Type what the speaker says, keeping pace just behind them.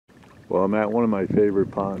Well, I'm at one of my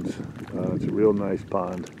favorite ponds. It's a real nice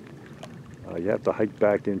pond. You have to hike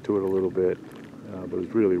back into it a little bit, but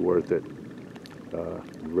it's really worth it.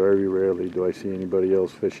 Very rarely do I see anybody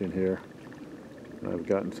else fishing here. I've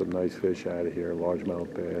gotten some nice fish out of here,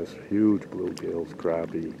 largemouth bass, huge bluegills,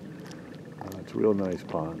 crappie. It's a real nice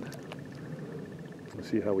pond.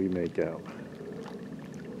 Let's see how we make out.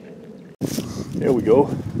 There we go.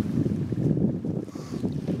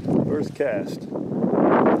 First cast.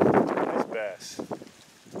 Nice bass.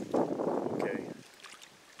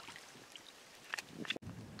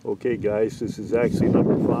 Okay guys, this is actually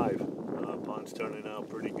number 5. Pond's turning out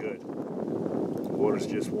pretty good. The water's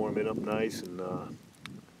just warming up nice, and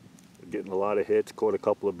getting a lot of hits. Caught a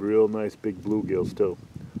couple of real nice big bluegills too.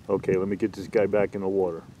 Okay, let me get this guy back in the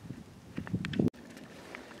water.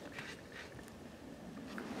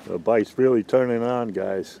 The bite's really turning on,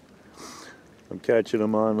 guys. I'm catching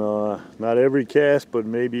them on not every cast, but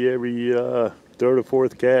maybe every 3rd or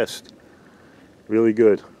 4th cast. Really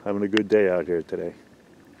good. Having a good day out here today.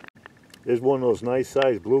 There's one of those nice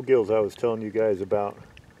sized bluegills I was telling you guys about.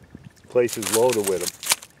 The place is loaded with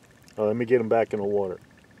them. Let me get them back in the water.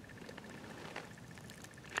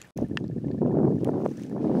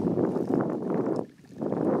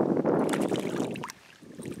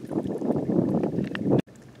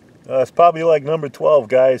 It's probably like number 12,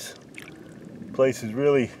 guys. The place is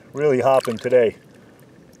really hopping today.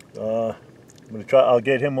 I'm gonna try. I'll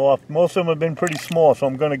get him off. Most of them have been pretty small, so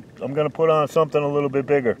I'm gonna put on something a little bit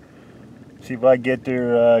bigger. See if I get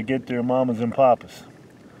their mamas and papas.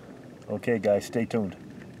 Okay, guys, stay tuned.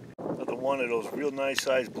 Another one of those real nice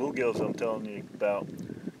sized bluegills I'm telling you about.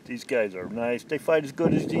 These guys are nice. They fight as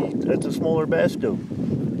good as the smaller bass do.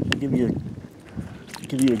 Give you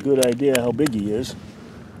a good idea how big he is.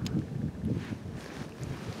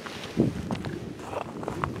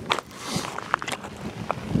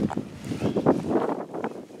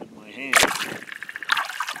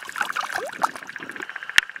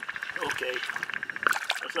 Okay,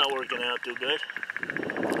 that's not working out too good.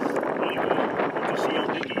 Anyway, you can see how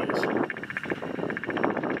big he is.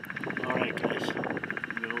 Alright guys,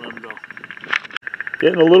 I'm gonna let him go.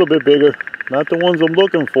 Getting a little bit bigger. Not the ones I'm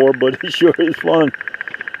looking for, but it sure is fun.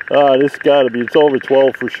 This gotta be, it's over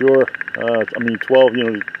 12 for sure. I mean 12, you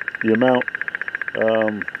know, the amount.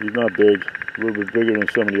 He's not big, a little bit bigger than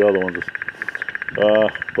some of the other ones.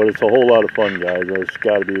 But it's a whole lot of fun, guys. It's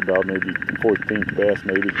got to be about maybe the 14th bass,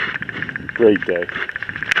 maybe. Great day.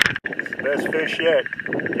 Best fish yet.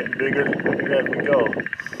 Getting bigger as we go.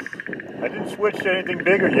 I didn't switch to anything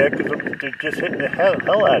bigger yet because they're just hitting the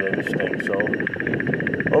hell out of this thing. So,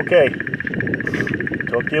 okay.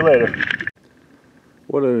 Talk to you later.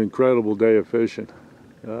 What an incredible day of fishing.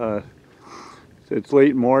 It's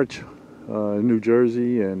late March in New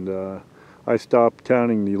Jersey, and I stopped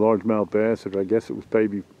counting the largemouth bass. I guess it was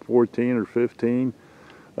maybe 14 or 15.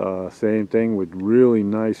 Same thing with really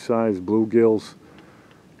nice sized bluegills.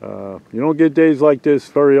 You don't get days like this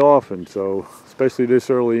very often, so especially this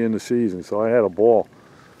early in the season. So I had a ball.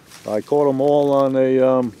 I caught them all on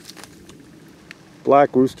a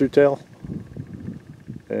black rooster tail,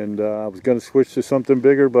 and I was going to switch to something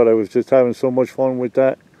bigger, but I was just having so much fun with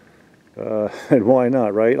that. And why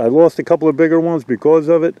not, right? I lost a couple of bigger ones because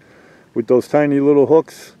of it, with those tiny little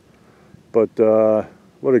hooks, but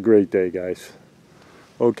what a great day, guys.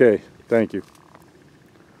 Okay, thank you.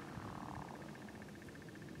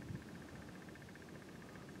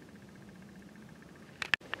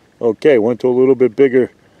 Okay, went to a little bit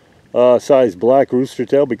bigger size black rooster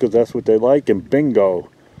tail because that's what they like, and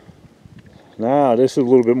bingo. Now this is a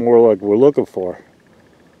little bit more like we're looking for.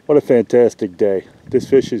 What a fantastic day. This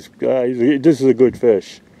fish is, this is a good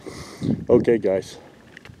fish. Okay, guys.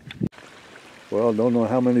 Well, don't know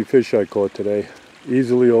how many fish I caught today.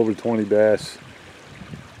 Easily over 20 bass.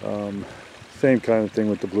 Same kind of thing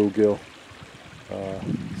with the bluegill.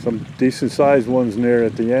 Some decent sized ones near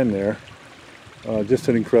at the end there. Just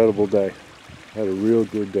an incredible day. Had a real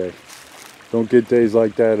good day. Don't get days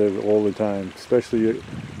like that all the time, especially you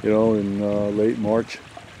know in late March.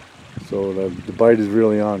 So the bite is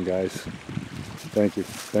really on, guys. Thank you.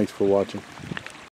 Thanks for watching.